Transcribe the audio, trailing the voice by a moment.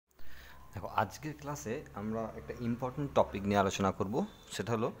দেখো আজকের ক্লাসে আমরা একটা ইম্পর্টেন্ট টপিক নিয়ে আলোচনা করব, সেটা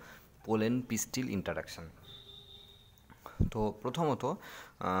হলো পোলেন পিস্টিল ইন্টারাকশন। তো প্রথমত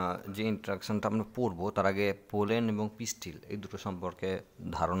যে ইন্টারাকশনটা আমরা পড়বো তার আগে পোলেন এবং পিস্টিল এই দুটো সম্পর্কে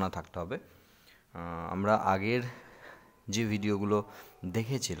ধারণা থাকতে হবে। আমরা আগের যে ভিডিওগুলো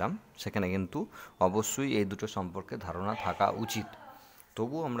দেখেছিলাম সেখানে কিন্তু অবশ্যই এই দুটো সম্পর্কে ধারণা থাকা উচিত,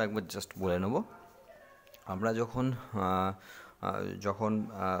 তবুও আমরা একবার জাস্ট বলে নেব। আমরা যখন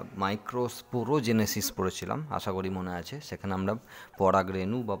মাইক্রোস্পোরোজেনেসিস পড়েছিলাম, আশা করি মনে আছে, সেখানে আমরা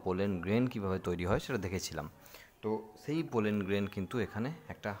পরাগরেণু বা পোলেন গ্রেন কীভাবে তৈরি হয় সেটা দেখেছিলাম। তো সেই পোলেন গ্রেন কিন্তু এখানে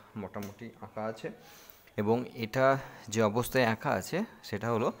একটা মোটামুটি আঁকা আছে, এবং এটা যে অবস্থায় আঁকা আছে সেটা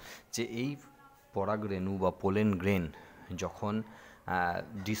হলো যে এই পরাগরেণু বা পোলেন গ্রেন যখন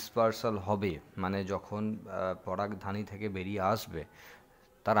ডিসপার্সাল হবে, মানে যখন পরাগধানী থেকে বেরিয়ে আসবে,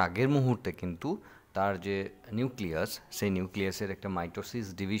 তার আগের মুহূর্তে কিন্তু তার যে নিউক্লিয়াস, সেই নিউক্লিয়াসের একটা মাইটোসিস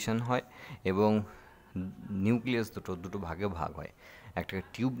ডিভিশন হয় এবং নিউক্লিয়াস দুটো ভাগে ভাগ হয়। একটাকে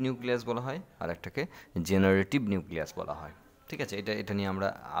টিউব নিউক্লিয়াস বলা হয় আর একটাকে জেনারেটিভ নিউক্লিয়াস বলা হয়। ঠিক আছে, এটা নিয়ে আমরা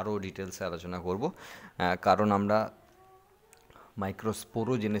আরও ডিটেলসে আলোচনা করব, কারণ আমরা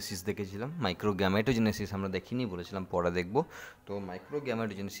মাইক্রোস্পোরোজেনেসিস দেখেছিলাম, মাইক্রোগ্যামেটোজেনেসিস আমরা দেখিনি, বলেছিলাম পরে দেখব। তো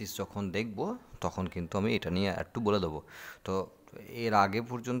মাইক্রোগ্যামেটোজেনেসিস যখন দেখব তখন কিন্তু আমি এটা নিয়ে একটু বলে দেবো। তো এর আগে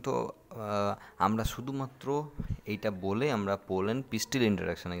পর্যন্ত আমরা শুধুমাত্র এইটা বলে আমরা পোলেন পিস্টিল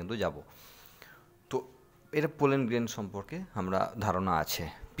ইন্টারাকশানে কিন্তু যাব। তো এটা পোলেন গ্রেন সম্পর্কে আমরা ধারণা আছে।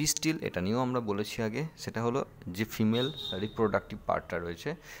 পিস্টিল এটা নিয়েও আমরা বলেছি আগে, সেটা হলো যে ফিমেল রিপ্রোডাক্টিভ পার্টটা রয়েছে,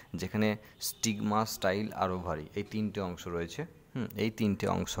 যেখানে স্টিগমা, স্টাইল আর ওভারি এই তিনটে অংশ রয়েছে। এই তিনটে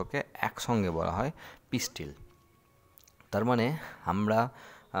অংশকে একসঙ্গে বলা হয় পিস্টিল। তার মানে আমরা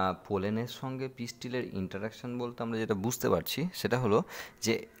পোলেনের সঙ্গে পিস্টিলের ইন্টারাকশন বলতে আমরা যেটা বুঝতে পারছি সেটা হলো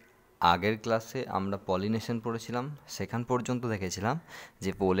যে আগের ক্লাসে আমরা পলিনেশন পড়েছিলাম, সেখান পর্যন্ত দেখেছিলাম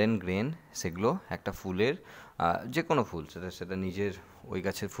যে পোলেন গ্রেন সেগুলো একটা ফুলের, যে কোনো ফুল, সেটা নিজের ওই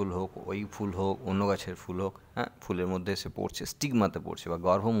গাছের ফুল হোক, ওই ফুল হোক, অন্য গাছের ফুল হোক, হ্যাঁ, ফুলের মধ্যে এসে পড়ছে, স্টিগমাতে পড়ছে বা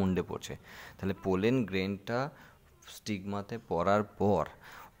গর্ভমুণ্ডে পড়ছে। তাহলে পোলেন গ্রেনটা স্টিগমাতে পড়ার পর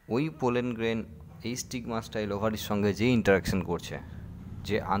ওই পোলেন গ্রেন এই স্টিগমা স্টাইল ওভারির সঙ্গে যে ইন্টারাকশন করছে,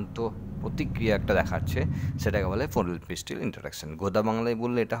 যে প্রতিক্রিয়া একটা দেখাচ্ছে, সেটাকে বলে পোলেন পিস্টিল ইন্টারাকশন। গোদা বাংলায়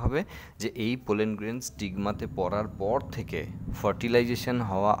বললে এটা হবে যে এই পোলেন গ্রেন স্টিগমাতে পড়ার পর থেকে ফার্টিলাইজেশন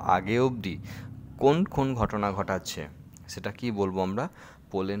হওয়া আগে অবধি কোন কোন ঘটনা ঘটাচ্ছে সেটা কি বলবো আমরা,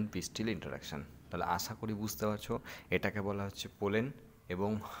 পোলেন পিস্টিল ইন্টারাকশন। তাহলে আশা করি বুঝতে পারছো, এটাকে বলা হচ্ছে পোলেন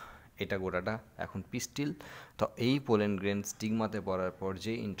এবং এটা গোটাটা এখন পিস্টিল। তো এই পোলেন গ্রেন স্টিগমাতে পড়ার পর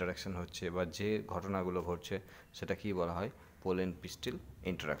যে ইন্টারাকশন হচ্ছে বা যে ঘটনাগুলো ঘটছে সেটা কি বলা হয়, পোলেন পিস্টিল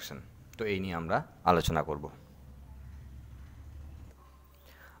ইন্টারাকশন। তো এই নিয়ে আমরা আলোচনা করব।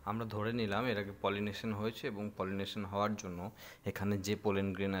 আমরা ধরে নিলাম এর আগে পলিনেশন হয়েছে এবং পলিনেশন হওয়ার জন্য এখানে যে পোলেন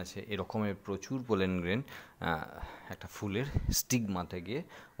গ্রেন আছে, এরকমের প্রচুর পোলেন গ্রেন একটা ফুলের স্টিগমাতে গিয়ে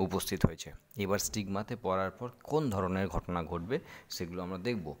উপস্থিত হয়েছে। এবার স্টিগমাতে পড়ার পর কোন ধরনের ঘটনা ঘটবে সেগুলো আমরা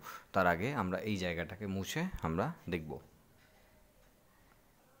দেখব। তার আগে আমরা এই জায়গাটাকে মুছে আমরা দেখব।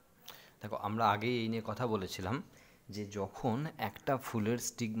 দেখো আমরা আগেই এই নিয়ে কথা বলেছিলাম যে যখন একটা ফুলের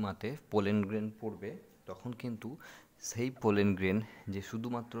স্টিগমাতে পোলেন গ্রেন পড়বে তখন কিন্তু সেই পোলেন গ্রেন যে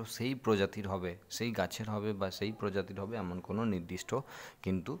শুধুমাত্র সেই প্রজাতির হবে, সেই গাছের হবে বা সেই প্রজাতির হবে এমন কোনো নির্দিষ্ট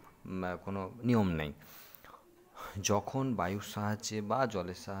কিন্তু কোনো নিয়ম নেই। যখন বায়ুর সাহায্যে বা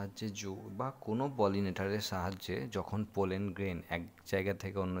জলের সাহায্যে বা কোনো পলিনেটারের সাহায্যে যখন পোলেন গ্রেন এক জায়গা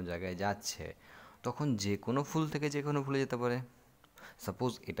থেকে অন্য জায়গায় যাচ্ছে, তখন যে কোনো ফুল থেকে যে কোনো ফুলে যেতে পারে।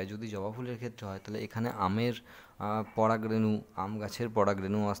 সাপোজ এটা যদি জবা ফুলের ক্ষেত্রে হয়, তাহলে এখানে আমের পরাগরেণু, আম গাছের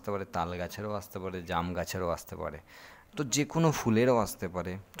পরাগরেণুও আসতে পারে, তাল গাছেরও আসতে পারে, জাম গাছেরও আসতে পারে, তো যে কোনো ফুলেরও আসতে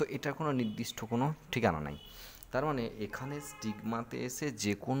পারে। তো এটার কোনো নির্দিষ্ট কোনো ঠিকানা নাই। তার মানে এখানে স্টিগমাতে এসে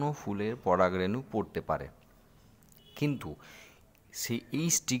যে কোনো ফুলের পরাগরেণু পড়তে পারে, কিন্তু এই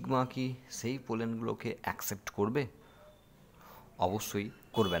স্টিগমা কি সেই পোলেনগুলোকে অ্যাকসেপ্ট করবে? অবশ্যই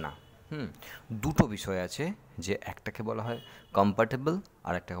করবে না। দুটো বিষয় আছে, যে একটাকে বলা হয় কম্প্যাটেবল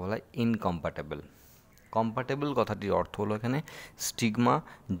আর একটাকে বলা হয় ইনকম্প্যাটেবল। কম্প্যাটেবল কথাটির অর্থ হলো এখানে স্টিগমা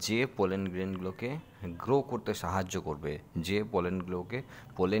যে পোলেন গ্রেনগুলোকে গ্রো করতে সাহায্য করবে, যে পোলেনগুলোকে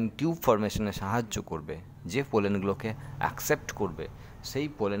পোলেন টিউব ফর্মেশনে সাহায্য করবে, যে পোলেনগুলোকে অ্যাকসেপ্ট করবে, সেই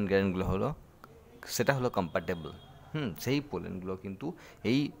পোলেন গ্রেনগুলো হলো, সেটা হলো কম্প্যাটেবল। সেই পোলেনগুলো কিন্তু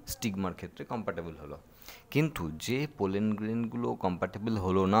এই স্টিগমার ক্ষেত্রে কম্প্যাটেবল হলো। কিন্তু যে পোলেন গ্রেনগুলো কম্প্যাটেবল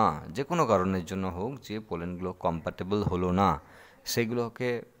হলো না, যে কোনো কারণের জন্য হোক, যে পোলেনগুলো কম্প্যাটেবল হলো না, সেগুলোকে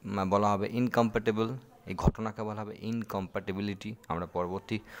বলা হবে ইনকম্প্যাটেবল। এই ঘটনাকে বলা হবে ইনকম্প্যাটেবিলিটি। আমরা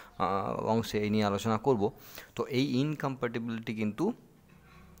পরবর্তী অংশে এই নিয়ে আলোচনা করব। তো এই ইনকম্প্যাটেবিলিটি কিন্তু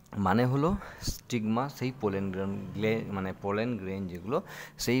মানে হলো স্টিগমা সেই পোলেন গ্রেন মানে পোলেন গ্রেন যেগুলো,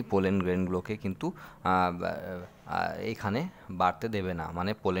 সেই পোলেন গ্রেনগুলোকে কিন্তু এখানে বাড়তে দেবে না,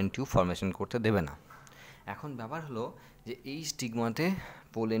 মানে পোলেন টিউব ফর্মেশন করতে দেবে না। এখন ব্যাপার হলো যে এই স্টিগমাতে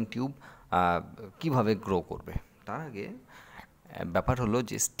পোলেন টিউব কীভাবে গ্রো করবে। তার আগে ব্যাপার হলো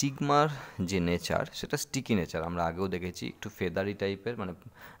যে স্টিগমার যে নেচার সেটা স্টিকি নেচার, আমরা আগেও দেখেছি, একটু ফেদারি টাইপের, মানে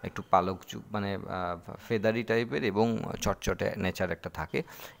একটু পালক মানে ফেদারি টাইপের এবং চটচটে নেচার একটা থাকে,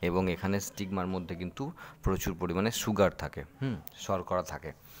 এবং এখানে স্টিগমার মধ্যে কিন্তু প্রচুর পরিমাণে সুগার থাকে, শর্করা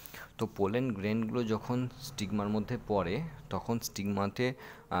থাকে। তো পোলেন গ্রেনগুলো যখন স্টিগমার মধ্যে পড়ে তখন স্টিগমাতে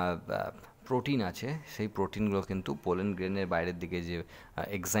প্রোটিন আছে, সেই প্রোটিনগুলো কিন্তু পোলেন গ্রেনের বাইরের দিকে যে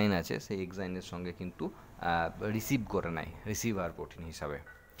এক্সাইন আছে সেই এক্সাইনের সঙ্গে কিন্তু রিসিভ করে নেয় রিসিভার প্রোটিন হিসাবে।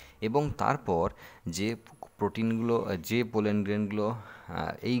 এবং তারপর যে প্রোটিনগুলো, যে পোলেন গ্রেনগুলো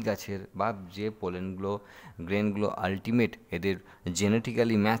এই গাছের বা যে পোলেনগুলো গ্রেনগুলো আলটিমেট এদের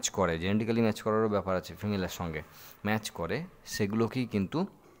জেনেটিক্যালি ম্যাচ করে, জেনেটিক্যালি ম্যাচ করারও ব্যাপার আছে, ফিমেলের সঙ্গে ম্যাচ করে, সেগুলোকেই কিন্তু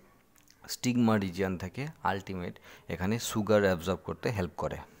স্টিগমা রিজিয়ান থেকে আলটিমেট এখানে সুগার অ্যাবজর্ব করতে হেল্প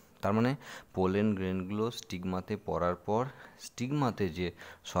করে। তার মানে পোলেন গ্রেনগুলো স্টিগমাতে পড়ার পর স্টিগমাতে যে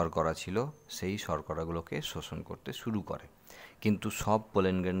শর্করা ছিল সেই শর্করাগুলোকে শোষণ করতে শুরু করে, কিন্তু সব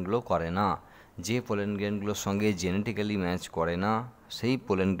পোলেন গ্রেনগুলো করে না। যে পোলেন গ্রেনগুলোর সঙ্গে জেনেটিক্যালি ম্যাচ করে না সেই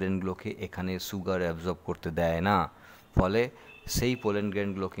পোলেন গ্রেনগুলোকে এখানে সুগার অ্যাবজর্ব করতে দেয় না, ফলে সেই পোলেন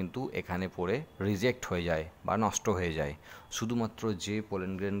গ্রেনগুলো কিন্তু এখানে পড়ে রিজেক্ট হয়ে যায় বা নষ্ট হয়ে যায়। শুধুমাত্র যে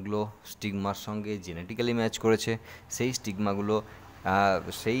পোলেন গ্রেনগুলো স্টিগমার সঙ্গে জেনেটিক্যালি ম্যাচ করেছে সেই স্টিগমাগুলো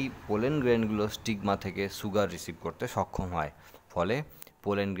সেই পোলেন গ্রেনগুলো স্টিগমা থেকে সুগার রিসিভ করতে সক্ষম হয়, ফলে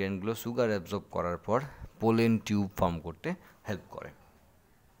পোলেন গ্রেনগুলো সুগার অ্যাবজর্ব করার পর পোলেন টিউব ফর্ম করতে হেল্প করে।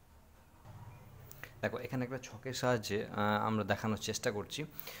 দেখো এখানে একটা ছকের সাহায্যে আমরা দেখানোর চেষ্টা করছি।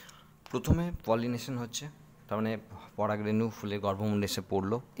 প্রথমে পলিনেশন হচ্ছে, তার মানে পরাগরেণু ফুলের গর্ভমুণ্ডে এসে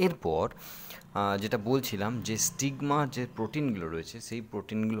পড়লো। এরপর যেটা বলছিলাম যে স্টিগমার যে প্রোটিনগুলো রয়েছে সেই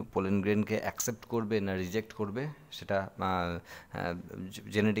প্রোটিনগুলো পোলেন গ্রেনকে অ্যাকসেপ্ট করবে না রিজেক্ট করবে সেটা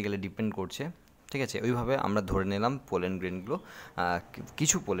জেনেটিক্যালি ডিপেন্ড করছে, ঠিক আছে। ওইভাবে আমরা ধরে নিলাম পোলেন গ্রেনগুলো,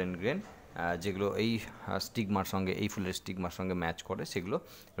 কিছু পোলেন গ্রেন যেগুলো এই স্টিগমার সঙ্গে, এই ফুলের স্টিগমার সঙ্গে ম্যাচ করে, সেগুলো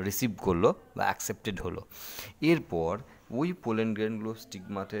রিসিভ করলো বা অ্যাকসেপ্টেড হলো। এরপর ওই পোলেন গ্রেনগুলো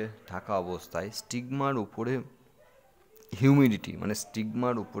স্টিগমাতে থাকা অবস্থায় স্টিগমার উপরে হিউমিডিটি, মানে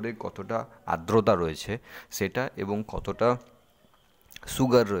স্টিগমার উপরে কতটা আর্দ্রতা রয়েছে সেটা এবং কতটা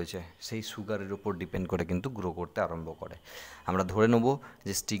সুগার রয়েছে সেই সুগারের উপর ডিপেন্ড করে কিন্তু গ্রো করতে আরম্ভ করে। আমরা ধরে নেব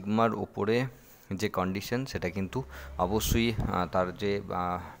যে স্টিগমার উপরে যে কন্ডিশন সেটা কিন্তু অবশ্যই তার যে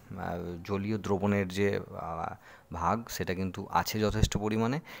জলীয় দ্রবণের যে ভাগ সেটা কিন্তু আছে যথেষ্ট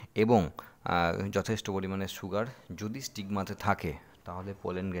পরিমাণে, এবং যথেষ্ট পরিমাণে সুগার যদি স্টিগমাতে থাকে তাহলে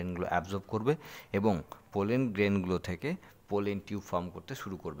পোলেন গ্রেনগুলো অ্যাবজর্ব করবে এবং পোলেন গ্রেনগুলো থেকে পোলেন টিউব ফর্ম করতে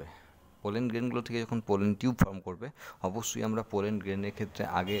শুরু করবে। পোলেন গ্রেনগুলো থেকে যখন পোলেন টিউব ফর্ম করবে, অবশ্যই আমরা পোলেন গ্রেনের ক্ষেত্রে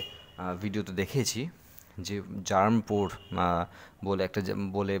আগে ভিডিওতে দেখেছি যে জার্ম পোর বলে একটা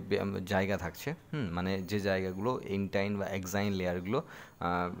জায়গা থাকছে, মানে যে জায়গাগুলো ইনটাইন বা এক্সাইন লেয়ারগুলো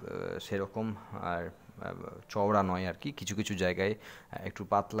সেরকম আর চওড়া নয় আর কি, কিছু কিছু জায়গায় একটু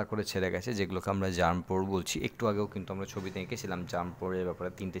পাতলা করে ছেড়ে গেছে, যেগুলোকে আমরা জার্ম পোর বলছি। একটু আগেও কিন্তু আমরা ছবিতে এঁকেছিলাম জার্ম পোরের ব্যাপারে,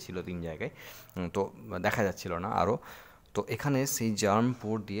 3টে ছিল 3 জায়গায়, তো দেখা যাচ্ছিল না আরও। তো এখানে সেই জার্ম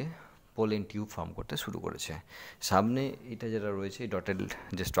পোর দিয়ে পোলেন টিউব ফর্ম করতে শুরু করেছে। সামনে এটা যেটা রয়েছে ডটেড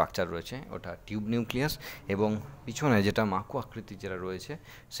যে স্ট্রাকচার রয়েছে ওটা টিউব নিউক্লিয়াস, এবং পিছনে যেটা মাকু আকৃতি যেটা রয়েছে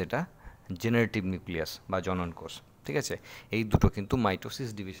সেটা জেনারেটিভ নিউক্লিয়াস বা জনন কোষ, ঠিক আছে। এই দুটো কিন্তু মাইটোসিস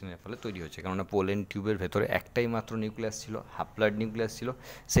ডিভিশনের ফলে তৈরি হয়েছে, কেননা পোলেন টিউবের ভেতরে একটাই মাত্র নিউক্লিয়াস ছিল, হ্যাপ্লয়েড নিউক্লিয়াস ছিল।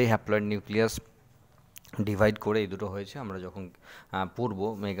 সেই হ্যাপ্লয়েড নিউক্লিয়াস ডিভাইড করে এই দুটো হয়েছে। আমরা যখন পড়বো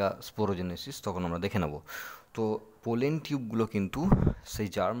মেগা স্পোরোজেনেসিস তখন আমরা দেখে নেব। তো পোলেন টিউবগুলো কিন্তু সেই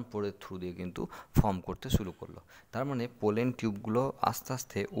জার্ম পোরের থ্রু দিয়ে কিন্তু ফর্ম করতে শুরু করলো। তার মানে পোলেন টিউবগুলো আস্তে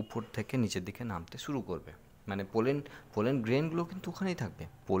আস্তে উপর থেকে নিচের দিকে নামতে শুরু করবে, মানে পোলেন গ্রেনগুলো কিন্তু ওখানেই থাকবে,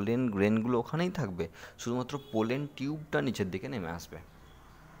 পোলেন গ্রেনগুলো ওখানেই থাকবে, শুধুমাত্র পোলেন টিউবটা নিচের দিকে নেমে আসবে।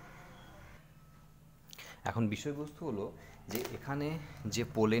 এখন বিষয়বস্তু হলো যে এখানে যে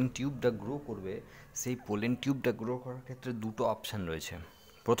পোলেন টিউবটা গ্রো করবে সেই পোলেন টিউবটা গ্রো করার ক্ষেত্রে দুটো অপশান রয়েছে।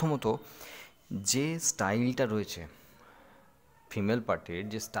 প্রথমত যে স্টাইলটা রয়েছে ফিমেল পার্টের,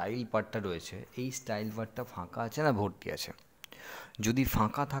 যে স্টাইল পার্টটা রয়েছে, এই স্টাইল পার্টটা ফাঁকা আছে না ভর্তি আছে। যদি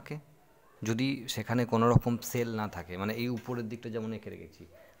ফাঁকা থাকে, যদি সেখানে কোনো রকম সেল না থাকে, মানে এই উপরের দিকটা যেমন এঁকে রেখেছি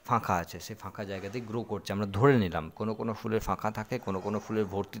ফাঁকা আছে, সে ফাঁকা জায়গাতেই গ্রো করছে, আমরা ধরে নিলাম। কোনো কোনো ফুলের ফাঁকা থাকে, কোনো কোনো ফুলের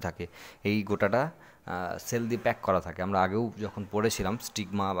ভর্তি থাকে, এই গোটাটা সেল দিয়ে প্যাক করা থাকে। আমরা আগেও যখন পড়েছিলাম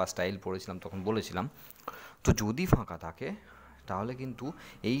স্টিগমা বা স্টাইল পড়েছিলাম তখন বলেছিলাম। তো যদি ফাঁকা থাকে তাহলে কিন্তু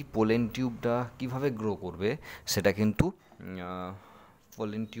এই পোলেন টিউবটা কীভাবে গ্রো করবে সেটা কিন্তু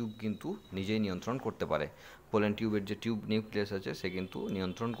পোলেন টিউব কিন্তু নিজেই নিয়ন্ত্রণ করতে পারে, পোলেন টিউবের যে টিউব নিউক্লিয়াস আছে সে কিন্তু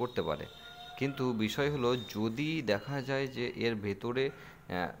নিয়ন্ত্রণ করতে পারে। কিন্তু বিষয় হলো যদি দেখা যায় যে এর ভেতরে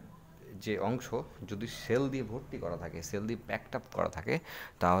যে অংশ যদি সেল দিয়ে ভর্তি করা থাকে, সেল দিয়ে প্যাকড আপ করা থাকে,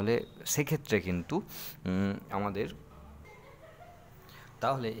 তাহলে সেক্ষেত্রে কিন্তু আমাদের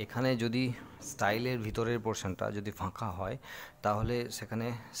তাহলে এখানে যদি স্টাইলের ভিতরের পোর্শনটা যদি ফাঁকা হয়, তাহলে সেখানে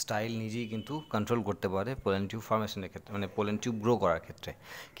স্টাইল নিজেই কিন্তু কন্ট্রোল করতে পারে পোলেন টিউব ফর্মেশনের ক্ষেত্রে, মানে পোলেন টিউব গ্রো করার ক্ষেত্রে।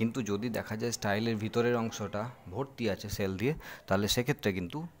 কিন্তু যদি দেখা যায় স্টাইলের ভিতরের অংশটা ভর্তি আছে সেল দিয়ে, তাহলে সেক্ষেত্রে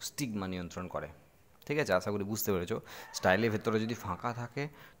কিন্তু স্টিগমা নিয়ন্ত্রণ করে। ঠিক আছে, আশা করি বুঝতে পেরেছো। স্টাইলের ভেতরে যদি ফাঁকা থাকে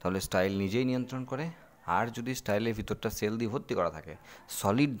তাহলে স্টাইল নিজেই নিয়ন্ত্রণ করে, আর যদি স্টাইলের ভিতরটা সেল দিয়ে ভর্তি করা থাকে,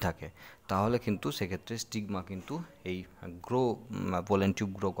 সলিড থাকে, তাহলে কিন্তু সেক্ষেত্রে স্টিগমা কিন্তু এই পোলেন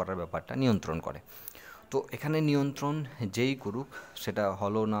টিউব গ্রো করার ব্যাপারটা নিয়ন্ত্রণ করে। তো এখানে নিয়ন্ত্রণ যেই করুক, সেটা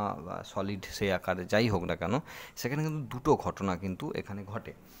হলো না বা সলিড সেই আকারে যাই হোক না কেন, সেখানে কিন্তু দুটো ঘটনা কিন্তু এখানে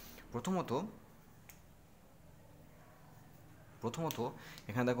ঘটে। প্রথমত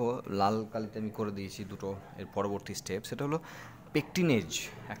এখানে দেখো লাল কালিতে আমি করে দিয়েছি দুটো, এর পরবর্তী স্টেপ সেটা হলো পেকটিনেজ,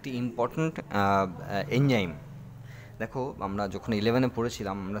 একটি ইম্পর্ট্যান্ট এনজাইম। দেখো আমরা যখন 11-এ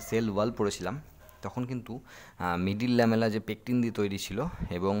পড়েছিলাম, আমরা সেল ওয়াল পড়েছিলাম, তখন কিন্তু মিডিল ল্যামেলা যে পেকটিন দিয়ে তৈরি ছিল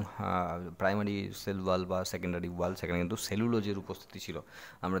এবং প্রাইমারি সেল ওয়াল বা সেকেন্ডারি ওয়াল, সেখানে কিন্তু সেলুলোজের উপস্থিতি ছিল,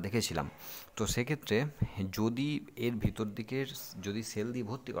 আমরা দেখেছিলাম। তো সেক্ষেত্রে যদি এর ভিতর দিকের যদি সেল দিয়ে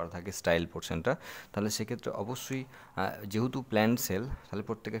ভর্তি করা থাকে স্টাইল পোর্শনটা, তাহলে সেক্ষেত্রে অবশ্যই যেহেতু প্ল্যান্ট সেল, তাহলে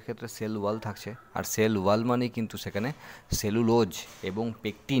প্রত্যেকের ক্ষেত্রে সেল ওয়াল থাকছে, আর সেল ওয়াল মানেই কিন্তু সেখানে সেলুলোজ এবং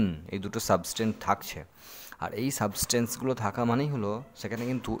পেকটিন এই দুটো সাবস্টেন্স থাকছে। আর এই সাবস্টেন্সগুলো থাকা মানেই হলো সেখানে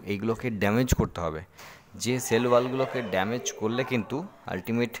কিন্তু এইগুলোকে ড্যামেজ করতে হবে। যে সেল ওয়ালগুলোকে ড্যামেজ করলে কিন্তু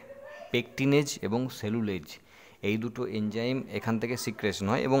আলটিমেট পেকটিনেজ এবং সেলুলেজ এই দুটো এনজাইম এখান থেকে সিক্রেশন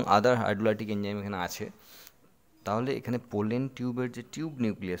হয়, এবং আদার হাইড্রোলাইটিক এনজাইম এখানে আছে। তাহলে এখানে পোলেন টিউবের যে টিউব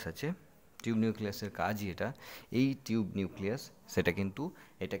নিউক্লিয়াস আছে, টিউব নিউক্লিয়াসের কাজই এটা, এই টিউব নিউক্লিয়াস সেটা কিন্তু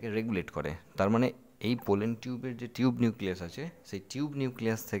এটাকে রেগুলেট করে। তার মানে এই পোলেন টিউবের যে টিউব নিউক্লিয়াস আছে, সেই টিউব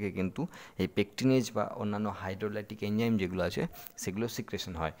নিউক্লিয়াস থেকে কিন্তু এই পেকটিনেজ বা অন্যান্য হাইড্রোলাইটিক এনজাইম যেগুলো আছে সেগুলো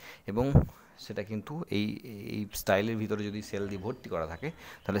সিক্রেশন হয়, এবং সেটা কিন্তু এই এই স্টাইলের ভিতরে যদি সেল দিয়ে ভর্তি করা থাকে,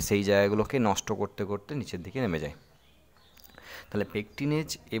 তাহলে সেই জায়গাগুলোকে নষ্ট করতে করতে নিচের দিকে নেমে যায়। তাহলে পেকটিনেজ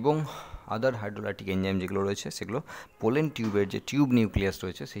এবং আদার হাইড্রোলাইটিক এনজাইম যেগুলো রয়েছে সেগুলো পোলেন টিউবের যে টিউব নিউক্লিয়াস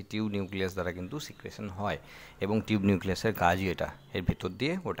রয়েছে সেই টিউব নিউক্লিয়াস দ্বারা কিন্তু সিক্রেশন হয়, এবং টিউব নিউক্লিয়াসের কাজই এটা, এর ভিতর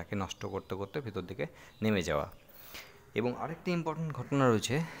দিয়ে ওটাকে নষ্ট করতে করতে ভিতর দিকে নেমে যাওয়া। এবং আরেকটা ইম্পর্টেন্ট ঘটনা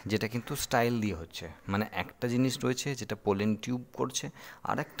রয়েছে যেটা কিন্তু স্টাইল দিয়ে হচ্ছে, মানে একটা জিনিস রয়েছে যেটা পোলেন টিউব করছে,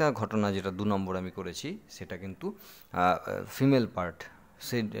 আরেকটা ঘটনা যেটা 2 নম্বর আমি করেছি সেটা কিন্তু ফিমেল পার্ট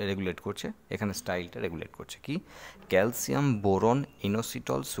সে রেগুলেট করছে, এখানে স্টাইলটা রেগুলেট করছে কি, calcium boron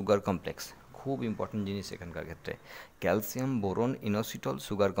inositol sugar complex. খুব ইম্পর্টেন্ট জিনিস এখানকার ক্ষেত্রে, calcium boron inositol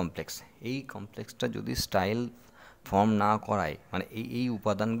sugar complex. এই কমপ্লেক্সটা যদি স্টাইল ফর্ম না করায়, মানে এই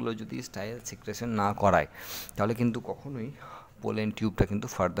উপাদানগুলো যদি স্টাইল সিক্রেশন না করায়, তাহলে কিন্তু কখনোই পোলেন টিউবটা কিন্তু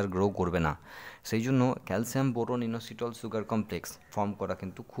ফার্দার গ্রো করবে না। সেই জন্য calcium boron inositol sugar complex form করা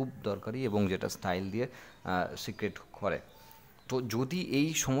কিন্তু খুব দরকারি, এবং যেটা স্টাইল দিয়ে সিক্রেট করে। তো যদি এই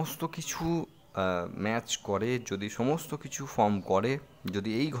সমস্ত কিছু ম্যাচ করে, যদি সমস্ত কিছু ফর্ম করে, যদি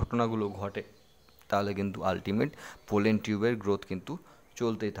এই ঘটনাগুলো ঘটে, তাহলে কিন্তু আলটিমেট পোলেন টিউবের গ্রোথ কিন্তু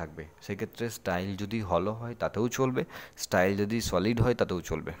চলতেই থাকবে। সেক্ষেত্রে স্টাইল যদি হলো হয় তাতেও চলবে, স্টাইল যদি সলিড হয় তাতেও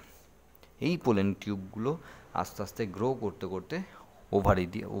চলবে। এই পোলেন টিউবগুলো আস্তে আস্তে গ্রো করতে করতে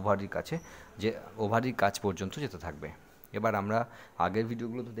ওভারির কাছ পর্যন্ত যেতে থাকবে। এবার আমরা আগের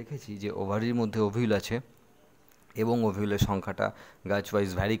ভিডিওগুলোতে দেখেছি যে ওভারির মধ্যে ওভিউল আছে, এবং ওভিউলের সংখ্যাটা গাছ ওয়াইজ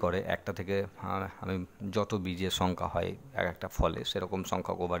ভ্যারি করে, একটা থেকে আমি যত বীজের সংখ্যা হয় এক একটা ফলে সেরকম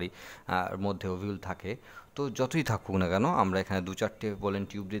সংখ্যক ওভারি মধ্যে ওভিউল থাকে। তো যতই থাকুক না কেন, আমরা এখানে 2-4টে পোলেন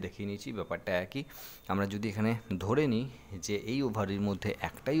টিউব দিয়ে দেখিয়ে নিয়েছি, ব্যাপারটা একই। আমরা যদি এখানে ধরে নিই যে এই ওভারির মধ্যে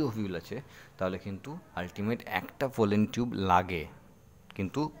একটাই ওভিউল আছে, তাহলে কিন্তু আলটিমেট একটা পোলেন টিউব লাগে,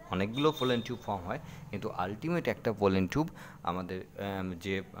 কিন্তু অনেকগুলো পোলেন টিউব ফর্ম হয়, কিন্তু আলটিমেট একটা পোলেন টিউব আমাদের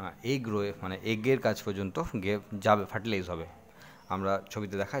যে এগ রয়ে, মানে এগের কাছ পর্যন্ত যাবে, ফার্টিলাইজ হবে। আমরা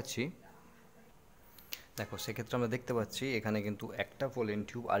ছবিতে দেখাচ্ছি, দেখো সেক্ষেত্রে আমরা দেখতে পাচ্ছি এখানে কিন্তু একটা পোলেন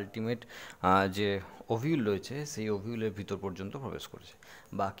টিউব আলটিমেট যে ওভিউল রয়েছে সেই ওভিউলের ভিতর পর্যন্ত প্রবেশ করেছে।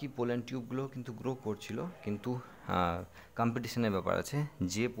 বাকি পোলেন টিউবগুলো কিন্তু গ্রো করছিল, কিন্তু কম্পিটিশনের ব্যাপার আছে,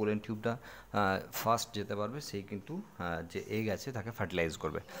 যে পোলেন টিউবটা ফার্স্ট যেতে পারবে সেই কিন্তু যে এগ আছে তাকে ফার্টিলাইজ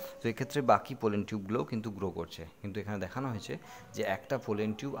করবে। তো এক্ষেত্রে বাকি পোলেন টিউবগুলোও কিন্তু গ্রো করছে, কিন্তু এখানে দেখানো হয়েছে যে একটা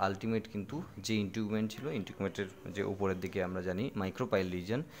পোলেন টিউব আলটিমেট কিন্তু যে ইনটিউবমেন্ট ছিল, ইনটিউবমেন্টের যে উপরের দিকে আমরা জানি মাইক্রোপাইল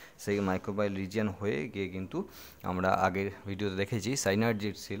রিজিয়ন, সেই মাইক্রোপাইল রিজিয়ন হয়ে গিয়ে কিন্তু আমরা আগের ভিডিওতে দেখেছি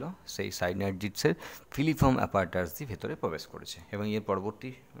সাইনার্জিড ছিল, সেই সাইনার্জিডসের ফিলিফর্ম অ্যাপার্টাসই ভেতরে প্রবেশ করেছে, এবং এর পরবর্তী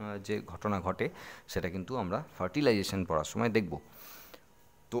যে ঘটনা ঘটে সেটা কিন্তু আমরা ফার্টিলাইজেশন পড়ার সময় দেখব।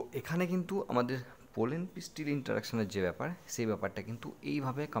 তো এখানে কিন্তু আমাদের পোলেন পিস্টিল ইন্টারাকশনের যে ব্যাপার, সেই ব্যাপারটা কিন্তু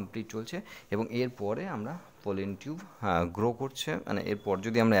এইভাবে কমপ্লিট চলছে, এবং এরপরে আমরা পোলেন টিউব গ্রো করছে, মানে এরপর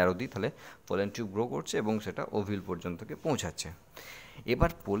যদি আমরা অ্যারো দিই তাহলে পোলেন টিউব গ্রো করছে এবং সেটা ওভিল পর্যন্তকে পৌঁছাচ্ছে।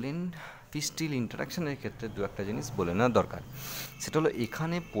 এবার পোলেন পিস্টিল ইন্টারাকশনের ক্ষেত্রে দু একটা জিনিস বলে নেওয়া দরকার, সেটা হলো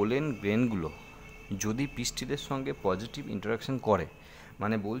এখানে পোলেন গ্রেনগুলো যদি পিস্টিলের সঙ্গে পজিটিভ ইন্টারাকশন করে,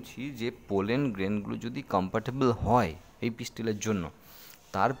 মানে বলছি যে পোলেন গ্রেনগুলো যদি কম্পার্টেবল হয় এই পিস্টিলের জন্য,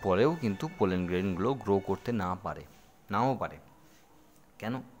 তারপরেও কিন্তু পোলেন গ্রেনগুলো গ্রো করতে নাও পারে।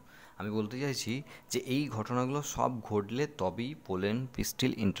 কেন? আমি বলতে চাইছি যে এই ঘটনাগুলো সব ঘটলে তবেই পোলেন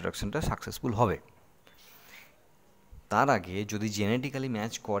পিস্টিল ইন্টারাকশনটা সাকসেসফুল হবে। তার আগে যদি জেনেটিক্যালি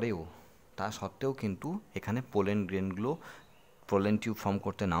ম্যাচ করেও, তা সত্ত্বেও কিন্তু এখানে পোলেন গ্রেনগুলো পোলেন টিউব ফর্ম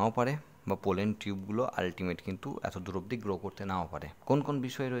করতে নাও পারে, বা পোলেন টিউবগুলো আলটিমেট কিন্তু এত দূর অবধি গ্রো করতে নাও পারে। কোন কোন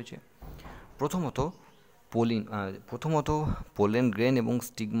বিষয় রয়েছে? প্রথমত পোলেন গ্রেন এবং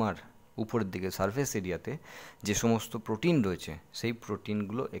স্টিগমার উপরের দিকে সারফেস এরিয়াতে যে সমস্ত প্রোটিন রয়েছে, সেই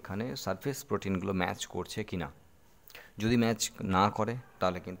প্রোটিনগুলো এখানে সারফেস প্রোটিনগুলো ম্যাচ করছে কি না। যদি ম্যাচ না করে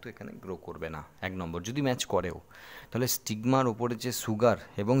তাহলে কিন্তু এখানে গ্রো করবে না, 1 নম্বর। যদি ম্যাচ করেও, তাহলে স্টিগমার ওপরে যে সুগার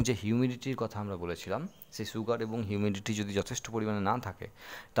এবং যে হিউমিডিটির কথা আমরা বলেছিলাম, সেই সুগার এবং হিউমিডিটি যদি যথেষ্ট পরিমাণে না থাকে,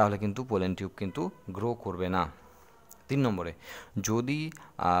 তাহলে কিন্তু পোলেন টিউব কিন্তু গ্রো করবে না। 3 নম্বরে,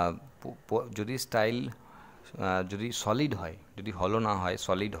 যদি স্টাইল যদি সলিড হয়, যদি হলো না হয়,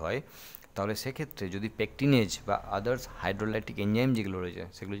 সলিড হয়, তাহলে সেক্ষেত্রে যদি পেকটিনেজ বা আদার্স হাইড্রোলাইটিক এনজাইম যেগুলো রয়েছে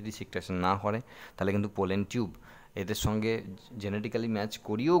সেগুলো যদি সিক্রেশন না করে, তাহলে কিন্তু পোলেন টিউব এদের সঙ্গে জেনেটিক্যালি ম্যাচ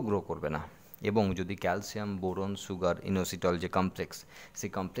করিয়েও গ্রো করবে না। এবং যদি ক্যালসিয়াম, বোরন, সুগার, ইনোসিটল যে কমপ্লেক্স,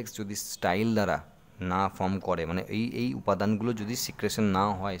 সেই কমপ্লেক্স যদি স্টাইল দ্বারা না ফর্ম করে, মানে এই উপাদানগুলো যদি সিক্রেশন না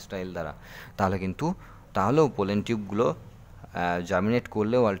হয় স্টাইল দ্বারা, তাহলেও পোলেন টিউবগুলো জার্মিনেট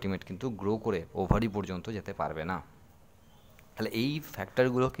করলেও আলটিমেট কিন্তু গ্রো করে ওভারি পর্যন্ত যেতে পারবে না। তাহলে এই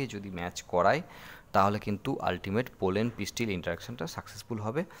ফ্যাক্টরগুলোকে যদি ম্যাচ করায়, তাহলে কিন্তু আলটিমেট পোলেন পিস্টিল ইন্টারাকশনটা সাকসেসফুল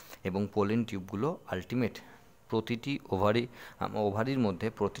হবে, এবং পোলেন টিউবগুলো আলটিমেট প্রতিটি ওভারির মধ্যে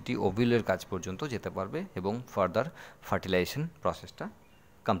প্রতিটি ওভিলের কাছ পর্যন্ত যেতে পারবে, এবং ফার্দার ফার্টিলাইজেশন প্রসেসটা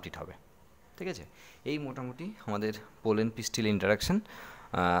কমপ্লিট হবে। ঠিক আছে, এই মোটামুটি আমাদের পোলেন পিস্টিল ইন্টারাকশন।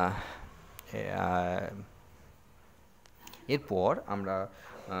 এরপর আমরা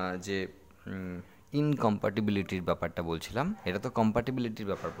যে ইনকম্প্যাটিবিলিটির ব্যাপারটা বলছিলাম, এটা তো কম্প্যাটিবিলিটির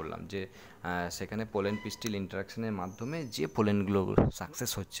ব্যাপার বললাম, যে সেখানে পোলেন পিস্টিল ইন্টারাকশনের মাধ্যমে যে পোলেনগুলো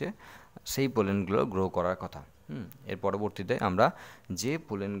সাকসেস হচ্ছে, সেই পোলেনগুলো গ্রো করার কথা। এর পরবর্তীতে আমরা যে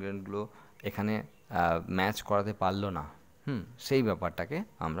পোলেন গ্রেনগুলো এখানে ম্যাচ করাতে পারলো না, সেই ব্যাপারটাকে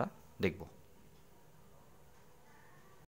আমরা দেখব।